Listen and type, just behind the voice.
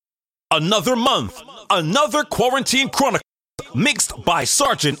Another month, another quarantine chronicle mixed by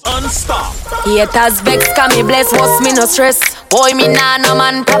Sergeant Unstop. Haters vex, can me bless, what's me no stress. Boy, me nah no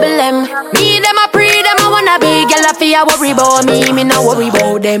man problem. Me them a pre, them a wanna be. Girl a fear worry about me, me no worry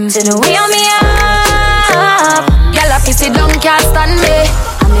about them. To the way on me up, girl a pissy down can't stand me.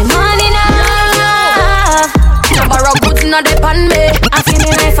 And me money enough. No borrow goods no depend me. I feel me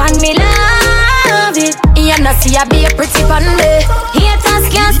life and me love it. You know see I be a pretty pan me. Haters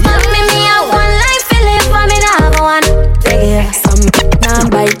can't stop me, me have one life to live, but me nah have one. Some nah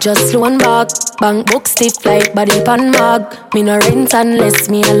bite, just loan back. Bank book stiff like body pan mag. Me no rent unless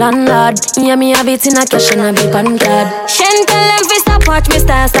me a landlord. Yeah, me have it in a cash and a be pan card. Shen tell them fi stop watch me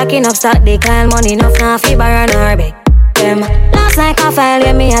start stacking up stock. They call money enough now fi borrow nor beg them. Last like a file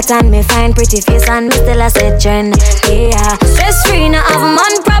where me at and me find pretty face and me still a set trend. Yeah, stress free no have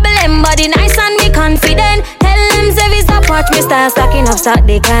man problem, body nice and me confident. Tell them say fi stop watch me start stacking up stock.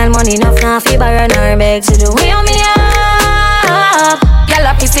 They call money enough now fi borrow nor beg. To the way on me up, girl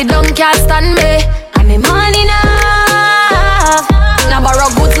a pissy down can't stand me. And me money enough. No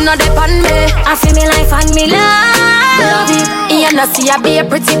borrow goods no depend me. I feel me life and me love it. You know see I be a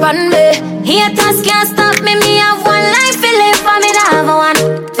pretty pan me. Haters can't stop me. Me have one life to live, for me to have one.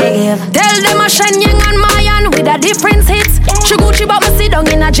 Forgive. Tell them I shine young and Mayan with a different hits. She Gucci but me sit down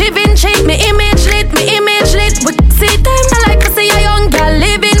in a Jivin shit. Me image lit. We see time I like to see a young girl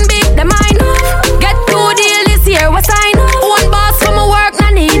living big. Them I know. Get two deal this year, what sign up. One boss for my work, no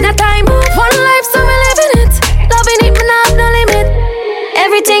need no time off. One life, so me living it. Loving it, me not have no limit.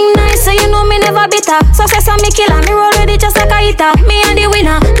 Everything nice, so you know me never bitter. Success on me killer, me roll with it just like a hitter. Me and the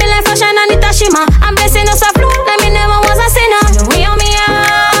winner, me life a shine and it a shimmer. I'm blessing us a flow, like me never was a sinner. The way on me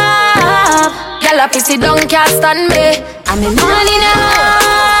up, girl a pissy down can't stand me. And me money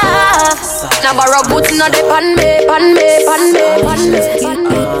enough. No borrow goods, no depend me, pan me.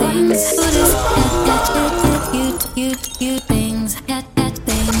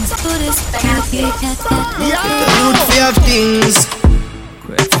 Youth fi have things.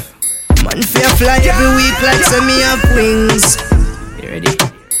 Man fi fly every week like say me have wings. You ready?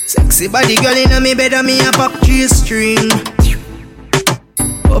 Sexy body girl inna me bed and me a pop G-string.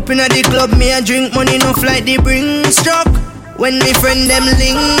 Up inna the club me a drink money enough like the bring struck. When me friend them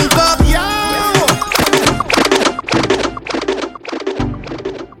link up.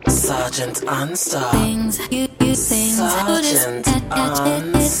 Sergeant Unstop. Things, you things, Sergeant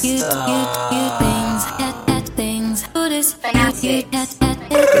Unstop. things,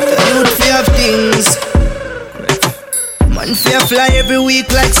 Youth fi have things. Man fi fly every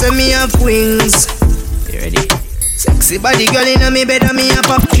week like say me have wings. You ready? Sexy body girl inna me bed and me a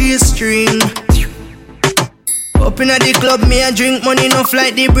pop G-string. Up inna the club me a drink money enough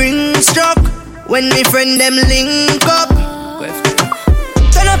like the bring struck. When me friend them link up.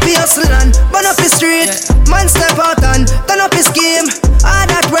 Turn up your hustle and burn up your street. Man step out and turn up his scheme. All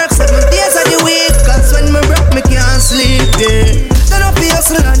that work 7 days of the week. Cause when me broke me can't sleep, yeah. Turn up your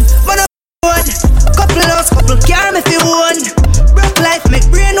hustle and burn up your road. Couple house, couple car me fi one. Broke life make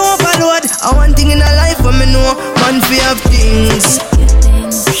brain overload. And one thing in a life when me know, man fi have things.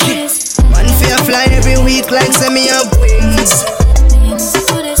 Man fi fly every week like say me have wings.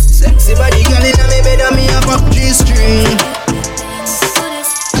 Sexy body girl inna me bed and me a pop G-string.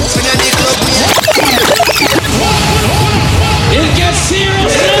 It gets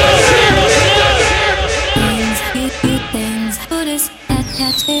serious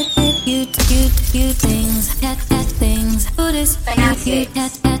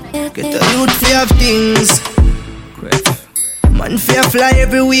Get the youth fi have things. Man fi fly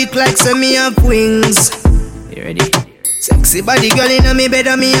every week like say me have wings. You ready? Sexy body girl inna me bed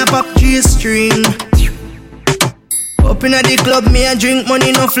and me a pop G-string. Up inna the club me a drink money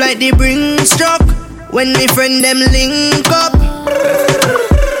enough like the bring struck. When me friend them link up.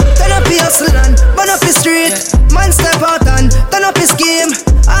 Turn up your hustle and burn up your street. Man step out and turn up his scheme.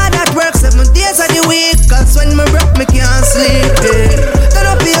 All that work 7 days of the week. Cause when me broke me can't sleep, yeah. Turn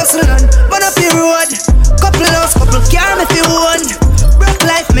up your hustle and burn up your road. Couple house, couple car me fi one. Broke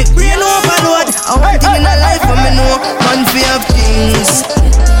life make brain overload. And one thing in a life when me know, man fi have things.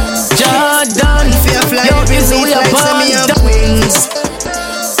 Jordan, fi fly every week like say me have wings.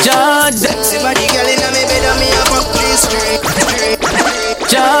 Jordan, sexy body girl inna me bed and me a pop G-string.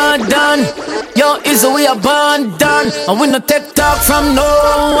 Jordan, yo, is the way I born done. And we no take talk from no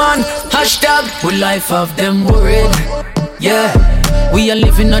one. Hashtag, we life of them worried. Yeah, we are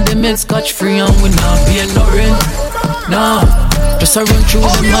living on the milk scotch free and we not be ignoring. No, just a run through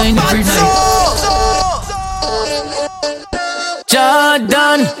the mind every night.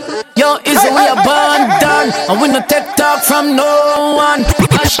 Jordan, yo, is the way I born done. And we no take talk from no one.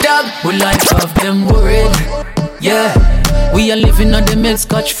 Hashtag, we life of them worried. Yeah, we are living on the milk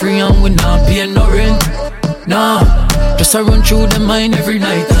scotch free and we not paying no rent. Nah, just I run through the mind every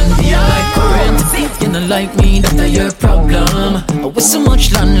night and be like current. You know like me, that's your problem. Where so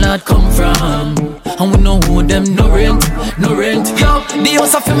much landlord come from? And we know who them no rent. Yo, the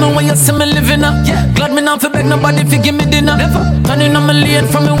house of me when you see me living up. Yeah, glad me not for beg nobody fi give me dinner. Never turning on my lane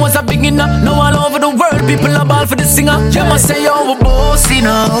from me was a beginner. Now all over the world people are ball for the singer. You must say yo we bossy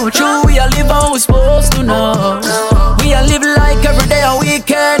now. True we a live how we supposed to know. We a live like every day a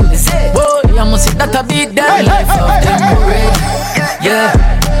weekend. Boy, I must say that I beat them. Life of them worried. Yeah,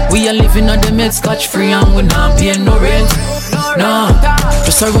 we are living on the milk scotch free and we not paying no rent. No,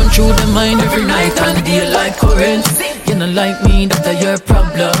 just I run through the mind every night and day like current. You know like me, that's your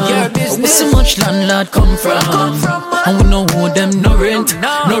problem. Where so much landlord come from? And we know who them no rent.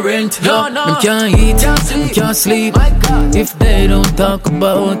 Yo, them can't eat, them can't sleep if they don't talk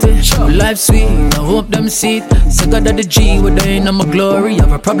about it. Life sweet, I hope them see it. So God of the G, where they ain't my glory.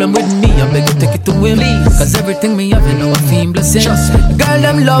 Have a problem with me, I beg you take it to him. Cause everything me have, you know I feel blessing. Girl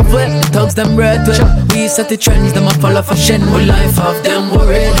them love with, the thugs them red with. We set the trends, them a follow fashion. We life of them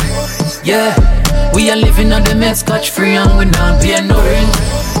worried. Yeah, we are living on the milk scotch free and we not paying no rent.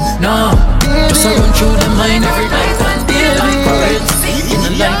 No, just I run through the mind every night and day like current. You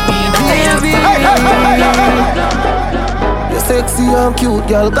know like me, you sexy and cute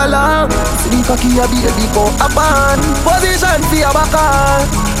girl, galang. See the cocky a baby go up on position for your back on.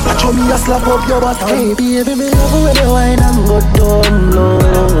 Watch how me a slap up your butt. Hey baby, me love when you wine and go down low.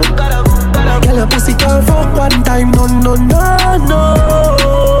 Girl, your pussy can't fuck one time, no.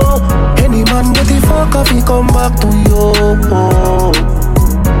 Any man get the fuck off, he come back to you.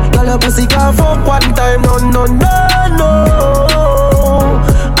 Girl, your pussy can't fuck one time, no.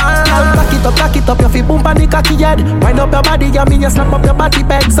 Back it up, your feet boom on the cocky head. Wind up your body, you mean you slap up your body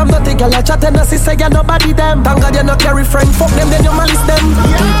bed. Some dirty girl a chat and a sister, you nobody them. Thank God you no carry friend, fuck them, then you malice them.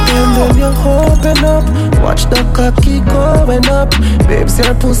 Take them, then you open up. Watch the cocky going up. Babes,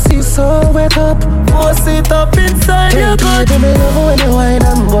 your pussy so wet up. Force it up inside your gut. Baby, me love when you wine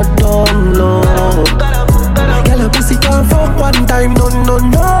and go down low. Girl, your pussy can't fuck one time, no.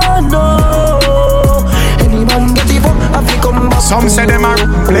 Any man get it fuck, have to come back. Some say them are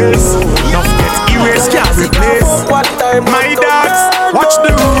place, enough get erased, can't replace. My dogs, watch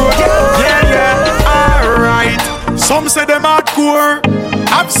the road, yeah, alright. Some say them hardcore,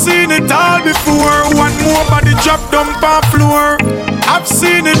 I've seen it all before. One more body drop dump on floor, I've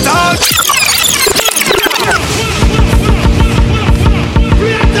seen it all.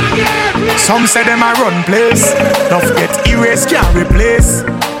 Some say them a run place, enough get erased, can't replace.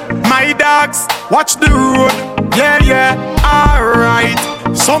 My dogs, watch the road, yeah, alright.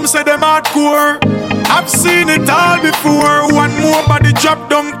 Some say them hardcore, I've seen it all before. One more body drop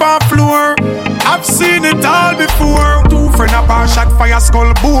dump on floor, I've seen it all before. Two friend up a shot fire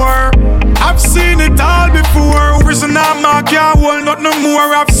skull bore, I've seen it all before. Prison and mark can't hold not no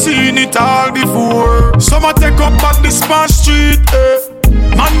more, I've seen it all before. Some a take up at the Span Street,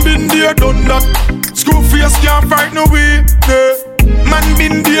 man been there, done that. Screw face can't fight no way, Man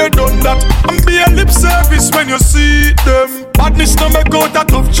been there, done that. And be a lip service when you see them. Badness no make out a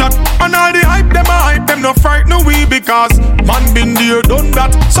tough chat. And all the hype them a hype them no fright no way. Because man been there, done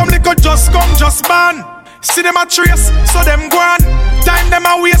that. Some liquor just come, just ban. See them a trace, so them go on. Time them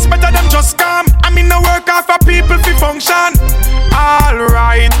a waste, better them just calm. I mean no work off for people fi function.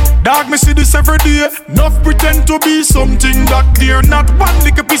 Alright, dog me see this every day. Enough pretend to be something that they're not. One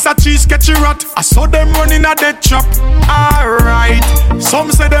little piece of cheese catch a rat. I saw them running a dead trap. Alright,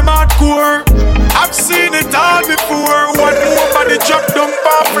 some say them hardcore. I've seen it all before. One more body drop dump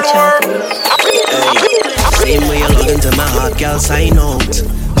on floor. Same way you log into my heart, girl, sign out.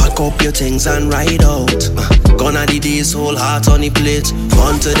 Pack up your things and ride out. Gonna the days, whole heart on the plate.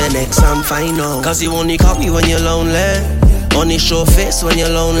 On to the next and find out. Cause you only call me when you're lonely. Only show face when you're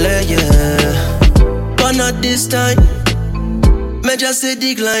lonely, yeah. But not this time. Me just say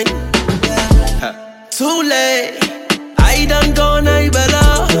decline. Too late. I done gone, I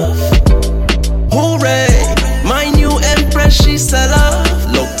better. Hooray. My new empress, she sell off.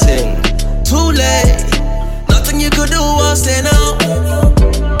 Look thing. Too late. Nothing you could do, I'll stay now.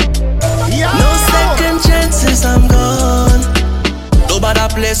 No second chances, I'm gone. Nobody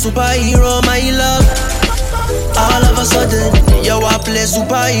play superhero, my love. All of a sudden, yo, I play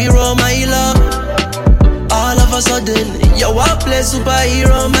superhero, my love. All of a sudden, yo, I play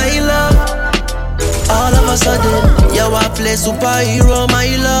superhero, my love. All of a sudden, yo, I play superhero,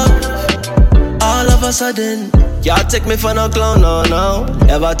 my love. All of a sudden, Can't take me for no clown, no, no.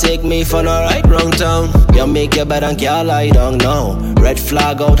 Never take me for no right, wrong town. You make your bed and can't lie down, no. Red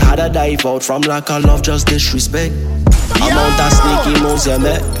flag out, had a dive out. From lack of love, just disrespect. Amount of sneaky moves you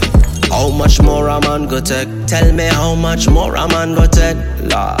make. How much more a man go take? Tell me how much more a man go take.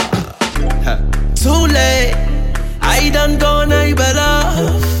 Lord. Too late, I done gone, I better.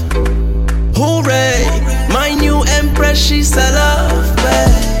 Hooray, my new empress, she's a love,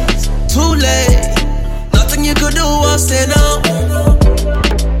 babe. Too late, nothing you could do was say no.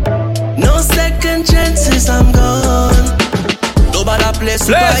 No second chances, I'm gone. Nobody place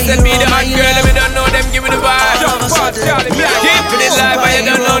to buy you. Blessed be the hot girl, if you don't know them, give me the vibe. Jump fast, Charlie, keeping it live, but you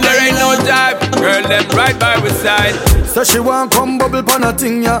don't know there ain't no time. Girl, them right by my side. So she want come bubble pon a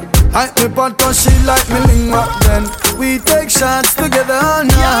thing, yeah. Hype me pot cause she like me lingua. Then we take shots together all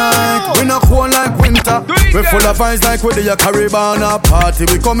night. We not cold like winter. We full of vibes like we the Caribbean party.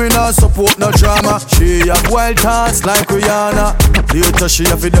 We come in and support no drama. She have wild thoughts like Rihanna. Later she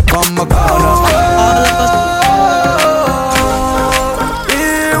have it up on my corner.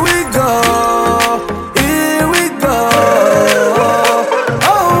 Here we go. Here we go.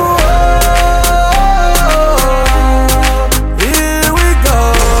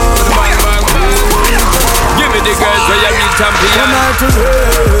 Tonight to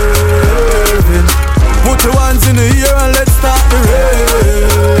raving. Put your hands in the air and let's start the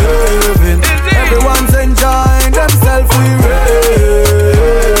raving. Everyone's enjoying themselves, we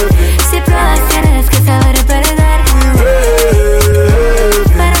raving. Si pruebas tienes que saber perder. We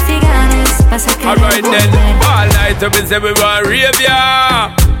raving. Pero si ganas vas a querer alright then, all night up and say we want rave ya.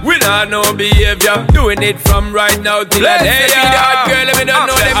 We not no behavior, doing it from right now till a day. Hot girl, if you don't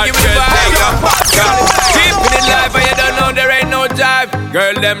know them, give me the vibe. Keeping it live, but you don't know there ain't no jive.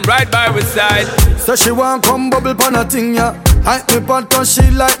 Girl, them right by my side. So she want come bubble pon a thing, yeah. Hype me pot cause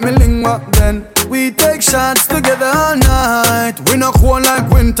she like me lingua. Then we take shots together all night. We not cold like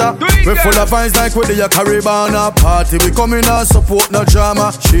winter. We full of vibes like we the Caribbean party. We come in and support no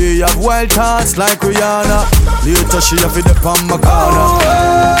drama. She have wild thoughts like Rihanna. Later she have it up on my corner.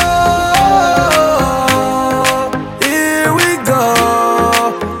 Here we go.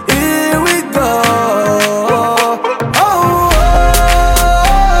 Here we go.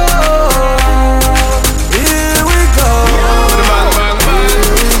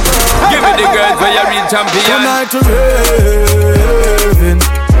 Champion. Tonight to raving.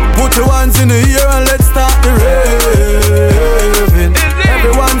 Put your hands in the air and let's start the raving.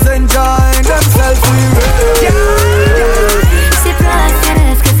 Everyone's enjoying themselves, we raving. Si pruebas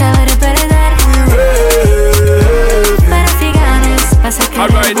tienes que saber perder. We raving. Pero si ganas vas a querer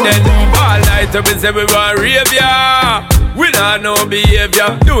alright then, all night up and say we want rave ya. We not no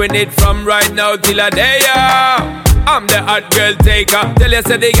behavior, doing it from right now till a day ya. I'm the hot girl taker. Tell you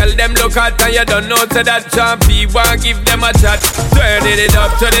say the girl them look hot and you don't know say that champy want give them a chat. Turning it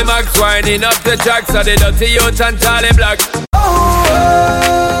up to the max, winding up the track. So the dirty youth and Charlie Black.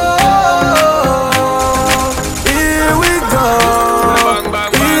 Here we go. Bang, bang, bang.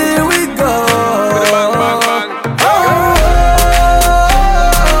 Here we go. Bang, bang, bang.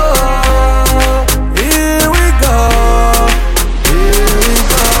 Here we go. Here we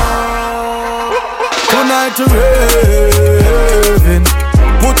go. Tonight to raving.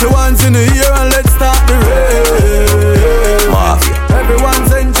 Put your hands in the air and let's start the raving. Mafia.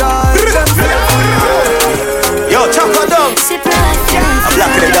 Everyone's enjoying themselves. Yo, chop her down. Si pruebas tienes I'm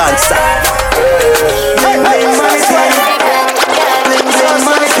black in the dancer. Bling bling money ting. Bling bling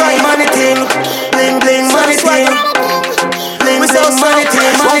money ting. Money ting. Bling bling money ting. Bling bling money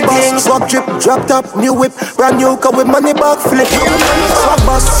ting. Money ting. Swag drip, drop top, new whip, brand new car with money back flip. Swag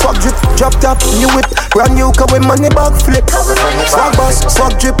boss, swag drip, drop top, new whip, brand new car with money back flip. Swag boss,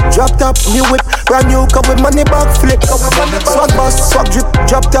 swag drip, drop top, new whip, brand new car with money back flip. Swag boss, swag drip,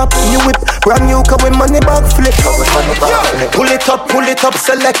 drop top, new whip, brand new car with money back flip. Pull it up,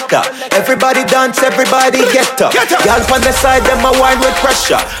 selector. Everybody dance, everybody get up. Y'all on the side, them a wine with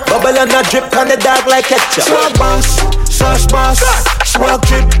pressure. Bubble and a drip on the dark like ketchup. Swag boss, sauce boss, swag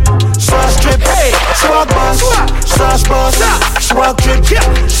drip, sauce drip. Hey, swag boss, sauce boss, swag drip,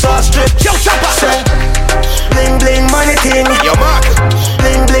 sauce drip. Say, bling bling money ting. Yo, Mark.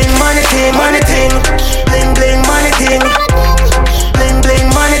 Bling bling money ting, money ting. Bling bling money ting. Bling bling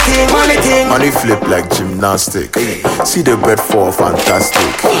money ting, money ting. Money flip like gymnastic. See the bread fall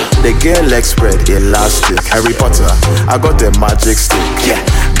fantastic. The girl leg spread elastic. Harry Potter, I got the magic stick.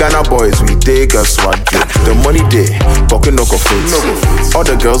 Ghana boys, we dig a swag drip. The money day, pocket no go fit. All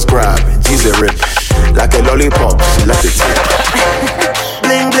the girls grab, G's a rip. Like a lollipop, she let it tip.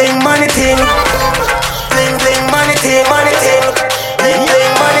 Bling bling money ting. Bling bling money ting, money ting. Bling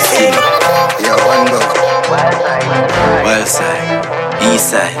bling money ting. Yo, one go.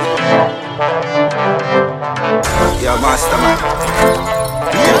 Eastside. Yo, master man.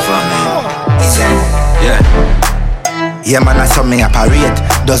 Go for me. Eastside. Yeah. Yeah, man, I saw me a parade.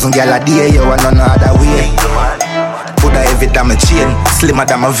 Doesn't get a day, you want no other way. Put a heavy damn a chain. Slimmer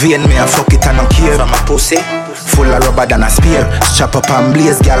than my vein, me a fuck it and no care. From a pussy, full of rubber than a spear. Strap up and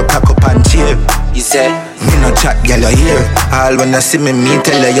blaze, girl, cock up and cheer. You say, me no chat, girl, you hear. All when you see me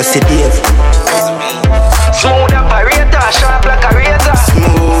tell her you see Dave. Smooth operator, sharp like a razor.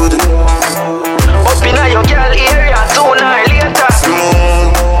 Smooth. Up in your girl area, sooner or later.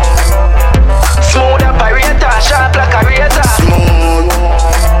 Smooth. Smooth operator, sharp like a razor. Smooth.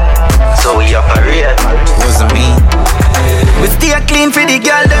 So we operate. What's it mean? We stay clean for the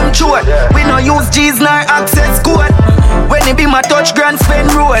girl them throat. We no use G's nor access code. When it be my touch grand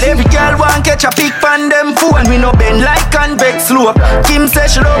spend road. Every girl want catch a pic pan them phone. We no bend like convex slope. Kim say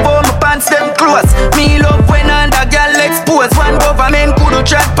she love how my pants them close. Me love when under girl expose. One government could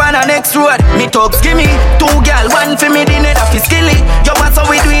track pan a next road. Me thugs give me 2 girl, 1 for me the net of his skilly. Yo want so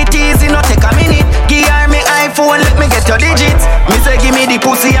we do it easy, no take a minute. Give her me iPhone, let me get your digits. Me say give me the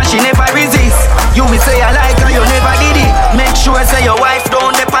pussy and she never resist. You will say I like her, you never did it. Make sure say your wife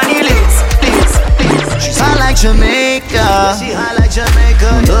don't depend on the list. She's hot like Jamaica. She hot like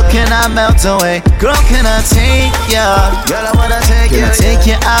Jamaica. Look, can I melt away? Girl, can I take ya? Girl, I wanna take you. Can I take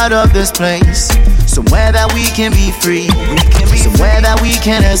you out of this place? Somewhere that we can be free. Somewhere that we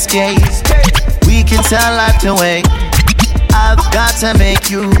can escape. We can tell life the way. I've got to make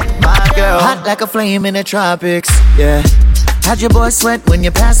you my girl. Hot like a flame in the tropics. Yeah. Had your boy sweat when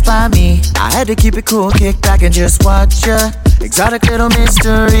you passed by me. I had to keep it cool, kick back and just watch ya. Exotic little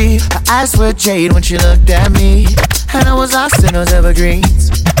mystery. Her eyes were jade when she looked at me. And I was lost in those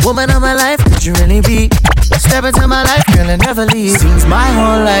evergreens. Woman of my life, could you really be? Step into my life, girl, and never leave. Seems my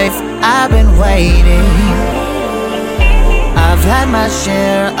whole life, I've been waiting. I've had my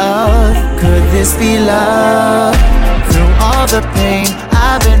share of, could this be love? Through all the pain,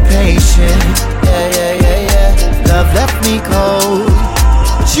 I've been patient. Love left me cold,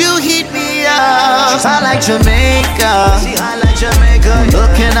 but you heat me up. She's hot like Jamaica. She hot like Jamaica.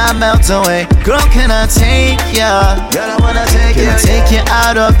 Look, can I melt away? Girl, can I take ya? Girl, I wanna take you. Can I take you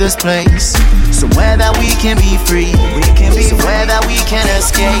out of this place? Somewhere that we can be free. Somewhere that we can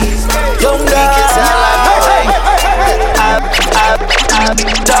escape. Young girl,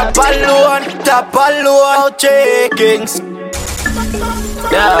 top alone, checkings.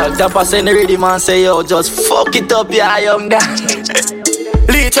 Yeah, Dapper send the ready man say yo, just fuck it up, yeah, young da.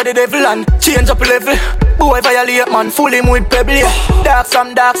 Leech of the devil and change up level. Boy violate man, fool him with pebble. Dark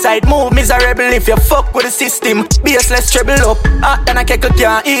from dark side, move miserable. If you fuck with the system, baseless treble up. Hot than a kettle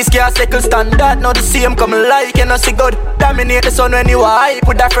can, east can second standard. Not the same come like you know see good. Dominate the sun when you are hype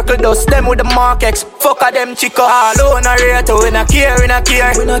with that freckle dust. Them with the Mark X, fuck a them chico. All on a rate, in a care.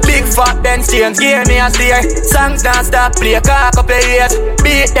 Big fat Ben stains, gear me a steer. Songs don't stop play, cock up your ears.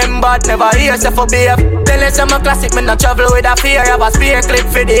 Beat them but never hear say for behave. Tell us I'm a classic, me not travel with a fear. Have a spear clip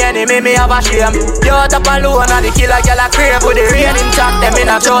for the enemy, me have a shame. Yo, top alone and the killer girl a crave. With the rain in chat, them in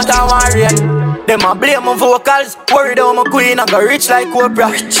a drought and one rain. Them a blame my vocals, worried about my queen. I go rich like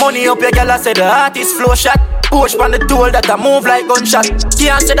Oprah. Money up your girl, I say the artist flow shot. Push from the tool that I move like gunshot.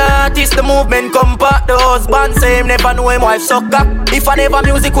 Can't say the artist, the movement come back. The husband say him never know him wife suck up. If I never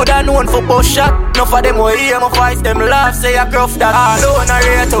music would have known for push shot. Enough for them will hear my voice, them laugh, say I gruff that. Alone a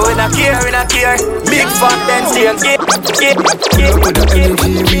rate, in a care. Big fat then stains, get. With the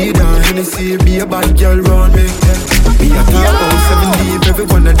energy, we done Hennessy, be a bad girl round me. Me a talk about 7 deep, every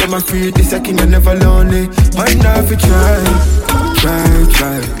one of them are free. This second you never lonely. Might not fi try.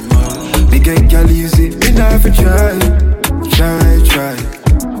 Me get girl easy, me not fi try.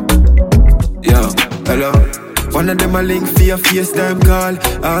 Yo, hello. One of them a link for your FaceTime call.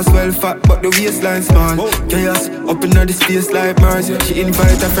 As well fat but the waistline small. Chaos up in the space like Mars. She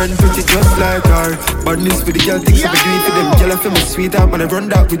invite her friend pretty just like her. Badness for the girl things I be doing for them. Girl I feel me sweetheart man I run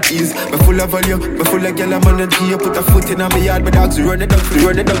that with ease. Me full of volume, me full of girl I'm on the G. I put a foot in on me yard, my dogs run it up. Pull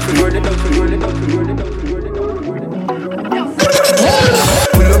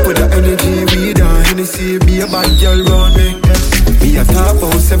up with the energy, we done Hennessy, be a bad girl round me. Me a talk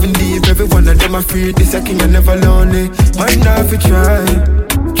about 7 deep, every one of them are free. This second you never lonely. Might not fi try.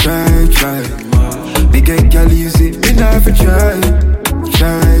 Me get girl easy, me not fi try.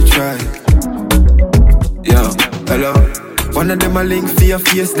 Yo, hello. One of them them a link for your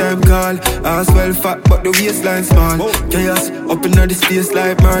FaceTime call. As well fat, but the waistline small. Chaos, up in the space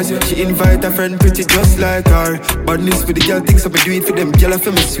like Mars. She invite a friend pretty just like her. Badness for the girl, things up and do it for them. Girl, I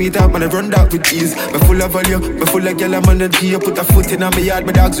feel me sweetheart, man, I run that with ease. Me full of value, me full of girl, I'm on the G. I put a foot in on my yard,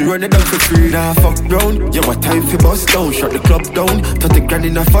 my dogs run it down for free. Nah, fuck round, yeah, what time for bust down. Shut the club down, touch the grand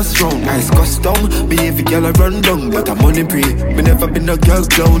in a first round. Nice custom, behave girl, I run down. But I'm money pre, me never been a girl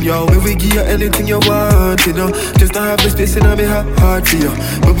clown, yo. We will give you anything you want, you know. Just to have the space in my heart for you.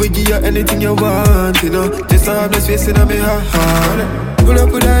 We will give you anything you want, you know. Just to have the space in my heart. Pull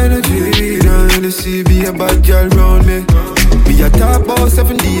up with the energy, down to see be a bad girl round me. Be a top about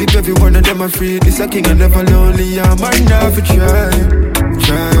 7 deep, every one of them are free. This a king and never lonely, I'm not for try.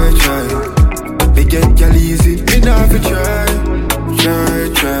 Me get girl easy, me not for try.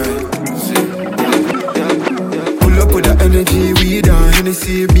 Pull up with the energy, we down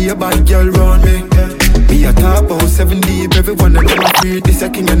Hennessy, be a bad girl round me. Be a top about 7 deep, every one of them are free. This a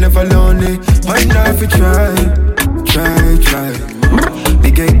king and never lonely, I'm not for try. Me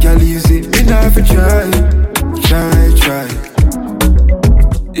get girl easy, me not for try.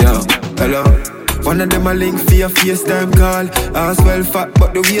 Yo, hello. One of them a link for your FaceTime call. As well fat,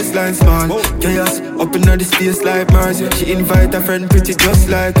 but the waistline small. Chaos, up in the space like Mars. She invite a friend pretty just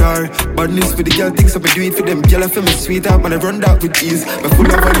like her. Badness for the girl, things up and do it for them. Girl, I feel me sweetheart, man, I run that with ease. Me full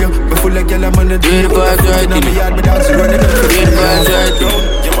of value, me full of girl, I'm on the G. Put a foot in on my yard, my dogs running up for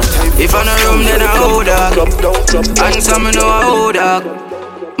if I'm in a room, then I hold up. And some know I hold up.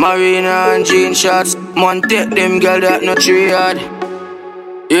 Marina and jean shots. Man, take them girl that no triad.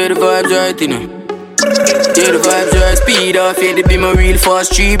 Yeah, the vibes right, you know. Yeah, the vibes right. Speed off, yeah, they be my real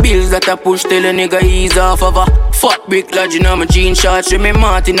fast. 3 bills that I push till a nigga ease off of a fuck brick lodge, you know my jean shots. With me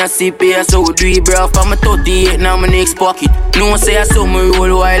Martin a CP, so we do it, bro. For my 38, now my next pocket. No say I saw me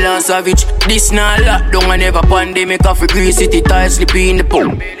roll wild and savage. This not lockdown, I never pandemic. Off a grease city, tight, sleepy in the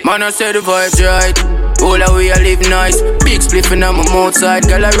pump. Man, I say the vibes right. All the way I live nice. Big spliffin' on my outside.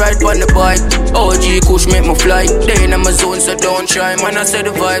 Girl, I ride on the bike. OG Kush make me fly. They in my zone, so don't try. Man, I say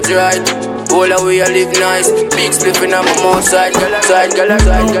the vibes right. All the way I live nice. Big spliffin' on my outside. Girl, I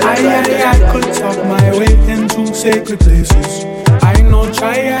could talk my way into sacred places. I know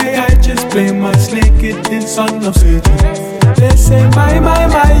try, I just play my snake. It is son of Satan. They say my,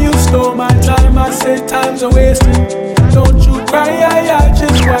 you stole my time. I say time's a wasting. Don't you cry, I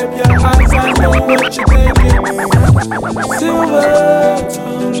just wipe your eyes. I know what you're thinking. Silver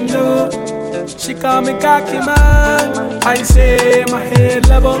thunder, she call me cocky man. I say my head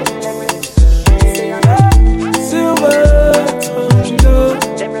level. Silver thunder,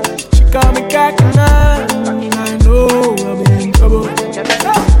 she call me cocky man. I know I'm in trouble.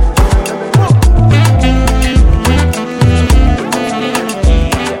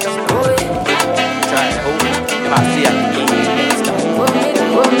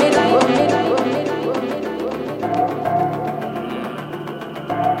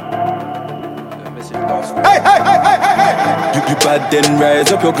 You bad then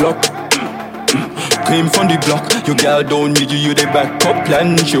rise up your Glock. Came from the block. Your girl don't need you the back up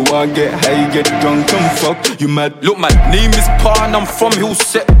plan. She want get high, get drunk and fuck. You mad? Look, my name is Pan, I'm from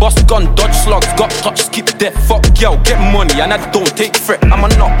Hillset. Boss gun, dodge slugs, got touch, skip death. Fuck girl, get money and I don't take threat. I'm a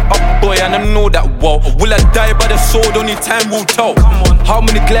knock up boy and I know that well. Will I die by the sword? Only time will tell. How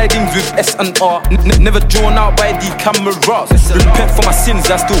many glidings with S&R? Never drawn out by the cameras. Repent for my sins,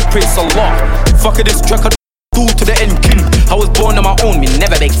 I still praise Allah. Fuck it, this track I do to the end king. I was born on my own, me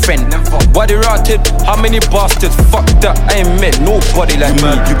never big friend. Why they rotted? How many bastards? Fuck that, I ain't met nobody like you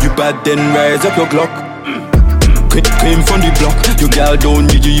me. You bad then rise up your Glock. Came from the block. Your girl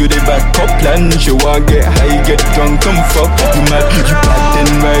don't need you the back up plan. She want get high, get drunk and fuck. You mad? You bad then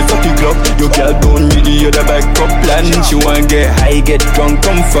rise up your Glock. Your girl don't need you the back up plan. She want get high, get drunk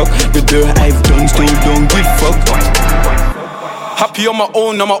and fuck. The dirt I've done still don't give fuck. Happy on my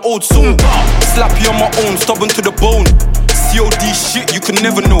own, I'm an old soul. Slappy on my own, stubborn to the bone. COD shit, you can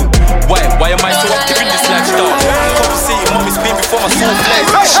never know. Why am I so active in this lifestyle? Compensating mommy's pain before my soul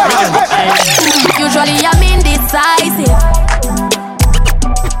flies. Usually I'm indecisive,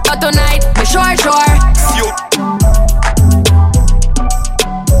 but tonight, me sure.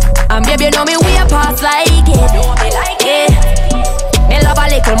 And baby, you know me way past like it. You want me like it? Me love a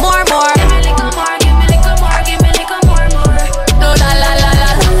little more. Give me little more, give me little more, give me little more. No la.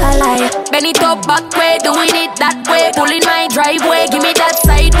 Bend it up back way, doing it that way. Pulling my driveway, give me that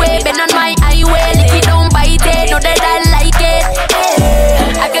side way. Bend on my highway, lick it, don't bite it. Know that I like it.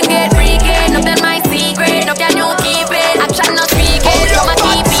 I can get freaking, nothing my secret. No can you keep it? Action not speaking, so I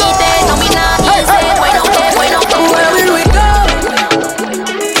keep it. No me not easy. Why no care? Where will we go?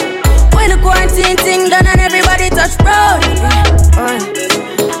 When the quarantine thing done and everybody touch road.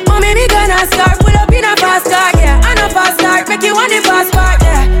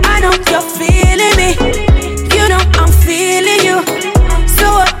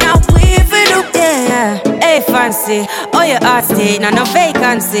 way fancy. Oh, your heart stay, no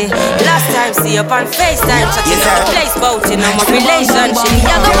vacancy. Last time see you on FaceTime, chatting out the place bout in my relationship.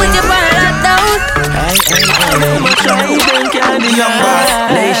 You go put your on lockdown. Young boss,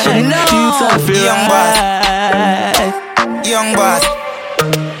 nation, young boss, young boss,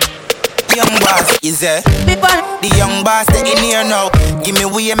 young boss. Is there? The young boss that in here now. Give me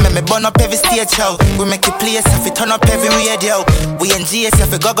way, make me burn up every stage show. We make it place if we turn up every radio. We in GS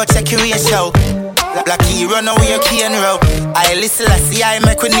if we go check your ratio. Blacky run away your key and row. I listen, I see I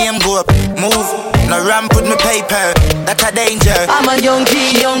make with name go up. Move, no ramp with me paper. That's a danger. I'm a young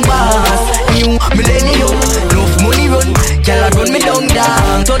G, young boss. New millennium, enough money run. Girl, I run me down,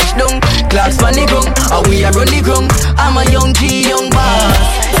 down, touch down. Claps on the ground, we are run the ground. I'm a young G, young boss.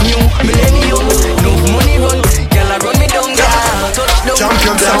 New millennium, enough money run. Girl, I run me down, down, touch down.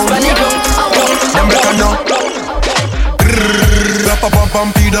 Champion sound. Claps on the ground, I'm better now.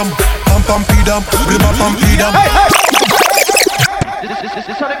 Pam-pam-pam-pidam, pam-pam-pidam, brim-pam-pidam. This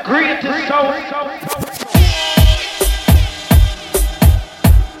is the greatest sound.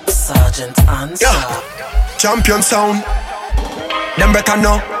 Sergeant Answer. Champion sound. Them better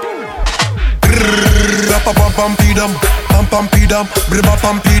now. Pam-pam-pam-pidam, pam-pam-pidam,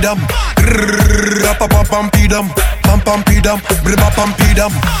 brim-pam-pidam. Pam-pam-pam-pidam, pam-pam-pidam,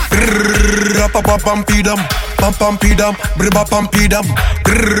 brim-pam-pidam. Pam-pam-pam-pidam, pam-pam-pidam, brim-pam-pidam.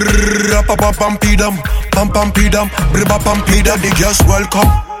 Pam-pam-pam-pidam, pam-pam-pidam, brim-pam-pidam. The girls welcome.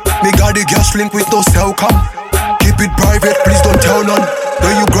 Me got the girls link with those welcome. Keep it private, please don't tell none.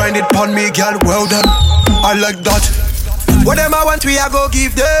 When you grind it pon me, girl, well done. I like that. What them I want, we a go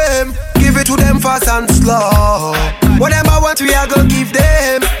give them. Give it to them fast and slow. What them I want, we a go give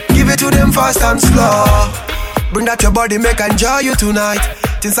them. Give it to them fast and slow. Bring that your body, make enjoy you tonight.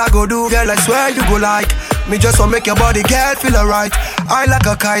 Things I go do, girl, I swear you go like. Me just want make your body get feel alright. I like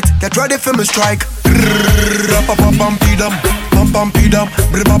a kite, get ready for me strike. Pam-pam-pam-pidam, pam-pam-pidam,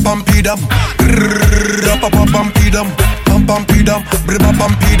 brim-pam-pidam. Pam-pam-pam-pidam, pam-pam-pidam,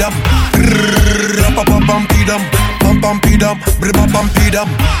 brim-pam-pidam. Pam-pam-pam-pidam, pam-pam-pidam, brim-pam-pidam.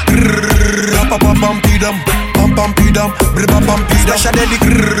 Pam-pam-pam-pidam, pam-pam-pidam, brim-pam-pidam. Special dedic.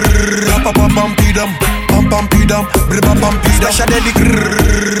 Pam-pam-pam-pidam, pam-pam-pidam, brim-pam-pidam. Special dedic.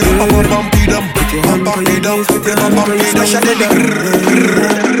 Pam-pam-pam-pidam, pam-pam-pidam, brim-pam-pidam. Special dedic.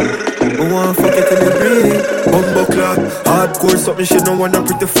 I want fuck it till me breathe. Bumbo clock, hardcore something she don't wanna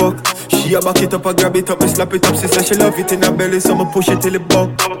pretty fuck. She a back it up, I grab it up, me slap it up. She say she love it in her belly, so I'ma push it till it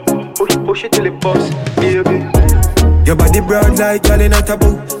bump. Push it till it bust, baby. Your body broad like girl in a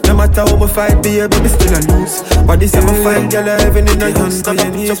taboo. No matter how me fight, baby, me still a lose. But this time I find girl a heaven in a hands. Stop up,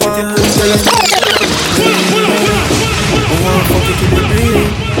 put your one, girl. I want fuck it till me breathe.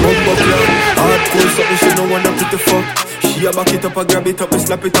 Bumbo clock, hardcore something she don't wanna pretty fuck. She a back it up, I grab it up, I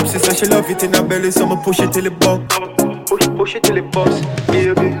slap it up. She say she love it in her belly, so I'ma push it till it bump. Push it till it bust,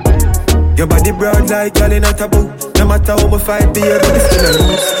 baby. Your body broad like girl in a taboo. No matter how me fight, baby, me still a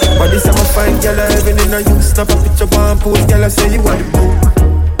lose. But this time I find girl a heaven in a use. Snap a picture, one pose, girl I say you are the mood.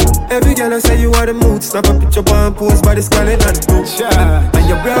 Every girl I say you are the mood. Snap a picture, one pose, but this girl in a the mood. And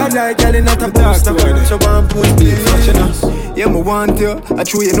your broad like girl in a taboo. Snap a picture, one pose, baby, fashion us. Yeah, me want you. I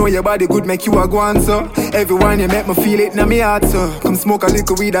true you know your body good, make you a go on, so. Everyone you make me feel it in my heart, so. Come smoke a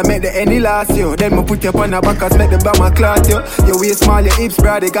little weed and make the any last, yo. Then me put you up on the back as make the bama clot, yo. Your waist small, your hips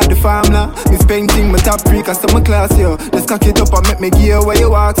broad, they got the formula. Miss painting, my top freak, cause I'm a class, yo. Just cock it up and make me gear where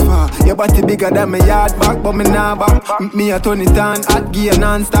you ask for. Your body bigger than my yard back, but me nah back. Me a turn it on, hot gear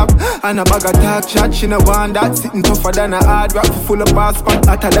non-stop. And a bag of talk shot, she no want that. Sitting tougher than a hard rock, full of passport.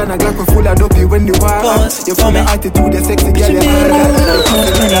 Hotter than a Glock, full of dopey when the war. You full of attitude, you sexy girl. Picture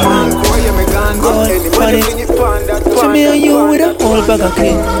me and you with a whole bag of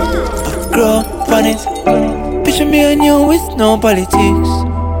cake. Grow on it. Picture me and you with no politics.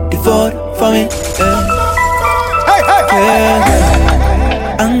 Devote for me,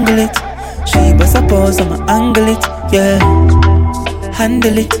 yeah. Angle it. She bust a pose, I'ma angle it, yeah.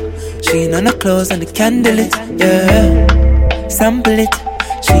 Handle it. She on the clothes and the candle it, yeah. Sample it.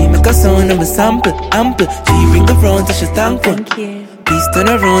 She make a sound, I'ma sample, ample. She bring the round till she's thankful. Please turn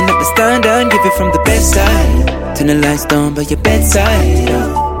around, let me stand and give it from the bedside. Turn the lights down by your bedside.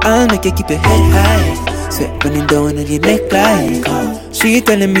 I'll make you keep your head high. Sweat running down on your neckline. She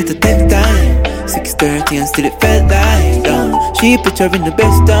telling me to take time. 6:30 and still it felt like she picturing the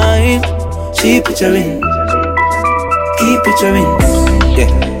best time. She picturing, keep picturing. Yeah,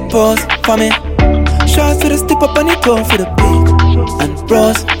 pause for me. Shots with a step up on the door for the beat. And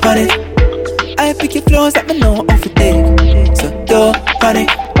bros on it. I pick your flows that me know off the take. So don't panic.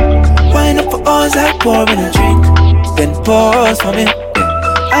 Wine up for us like pouring a drink. Then pause for me,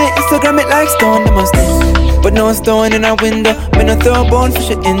 yeah. I Instagram it like stone, the must but no stone in her window. Me no throw bone for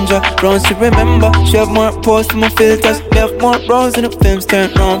she injure. Round she remember, she have more posts more filters. Left more rounds in the films,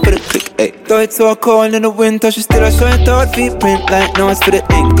 turn round for the click. Ay. Though it's so cold in the winter, she still a show it out feet print like notes for the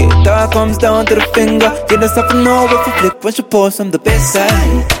ink. It all comes down to the finger. You just have to know what to flip when she posts on the best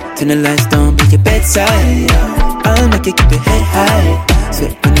side. Turn the lights down, be your bedside. I'll make you keep your head high.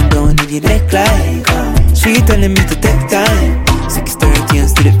 Sweat running down in your neck like. She telling me to take time. 6:30 and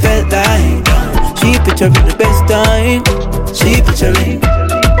still it felt like. She picturing the best time. She picturing.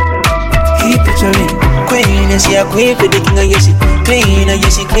 He picturing. Queen, and she a queen for the king. I guess she clean, I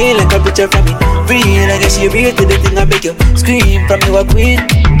guess she clean like a picture from me. Real, I guess she real to the thing. I make you scream from you a queen.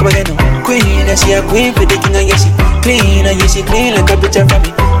 Come again, no. Queen, and she a queen for the king. I guess she clean, I guess she clean like a picture from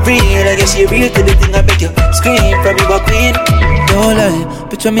me. Real, I guess she real to the thing. I make you scream from you a queen. Don't lie,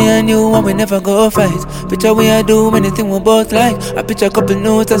 picture me and you and we never go fight. Picture we I do anything we both like. I picture a couple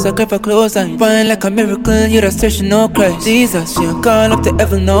notes as I grab her close and fine like a miracle, you're a searching no Christ. Jesus, she call up to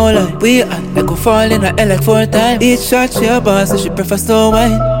heaven, no lie. We act like we fall in her hell like 4 times. Each shot she a boss, so she prefer slow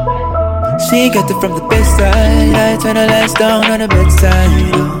wine. She get it from the best side. I turn the lights down on the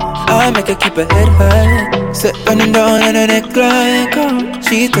bedside. I make her keep her head high. Set running down on her neck like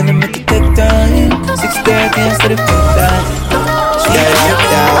she telling me to take time. 6:30 instead of 5.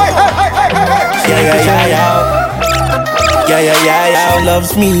 Yeah,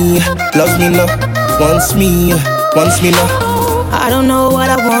 loves me no, wants me no. I don't know what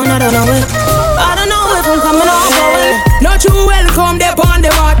I want, I don't know it. I don't know if I'm coming or going. Not you welcome, they on the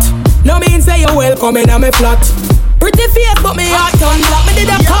mat. No mean say you welcome in my flat. Pretty face, but me heart on black. Me did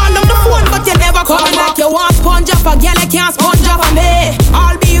a call on the phone, but you never call like you want sponge up a girl, I can't sponge up on me.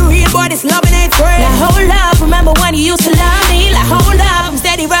 I'll be real, but this loving ain't free. Like hold up, remember when you used to love me? Like hold up, I'm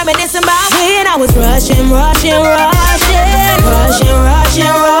steady reminiscing about when I was rushing for your loving, rushing for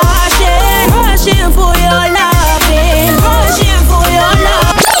your love.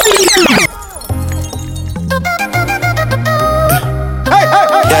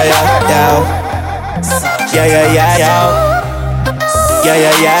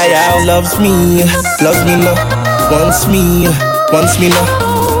 Yeah, loves me no, wants me no.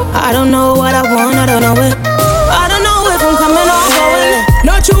 I don't know what I want, I don't know it. I don't know if I'm coming or going.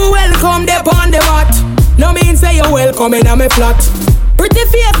 Not you welcome, they on the mat. No mean say you welcome in my flat. Pretty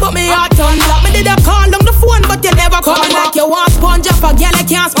face, but me heart on black. Me did a call on the phone, but you never call like you want sponge up a girl, I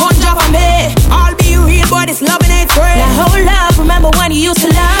can't sponge up on me. I'll be real, but this loving ain't free. Like hold up, remember when you used to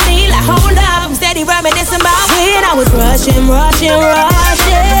love me? Like hold up, I'm steady reminiscing about when I was rushing for your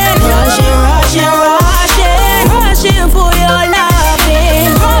loving, rushing for your loving, rushing for your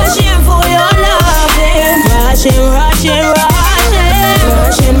loving, rushing for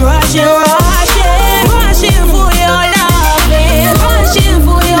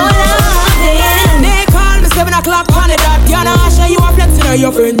your loving. They call me 7 o'clock on the dot. Yana Asha, you are flexing on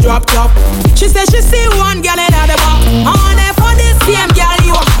your friend drop top. She said she see one girl in the back. I want her for this same girl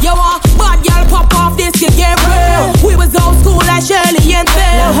you want bad girl pop off this you get real. We was old school like Shirley and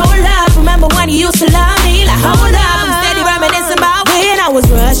Phil. Now hold up, remember when you used to love me? Like hold up, I'm steady reminiscing about when I was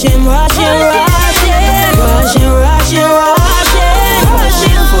rushing for your loving, rushing for your loving,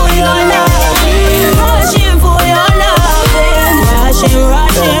 rushing for your loving, rushing for your loving.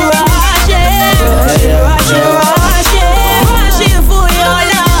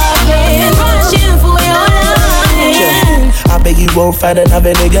 I beg you won't find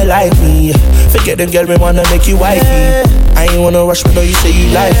another nigga like me. Forget them girl, we wanna make you wifey. I ain't wanna rush, but know you say you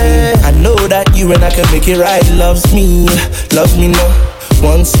like me. I know that you and I can make it right. Loves me no,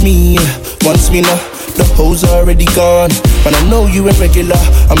 wants me no. The hoes are already gone, but I know you ain't regular.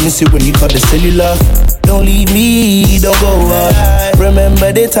 I miss it when you call the cellular. Don't leave me, don't go.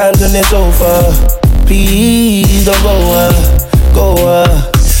 Remember the times when it's over. Please don't go.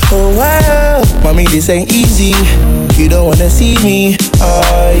 Oh wow, mommy, this ain't easy. You don't wanna see me,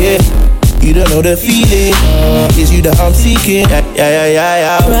 yeah. You don't know the feeling. It's you that I'm seeking.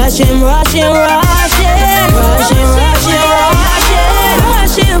 Yeah. Rushing for your loving, rushing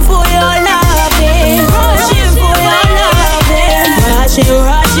for your loving, rushing for your loving,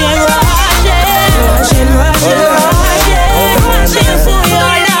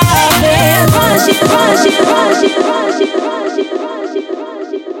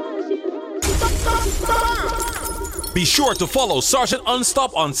 Be sure to follow Sergeant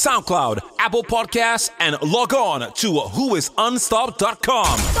Unstop on SoundCloud, Apple Podcasts, and log on to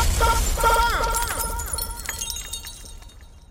whoisunstop.com.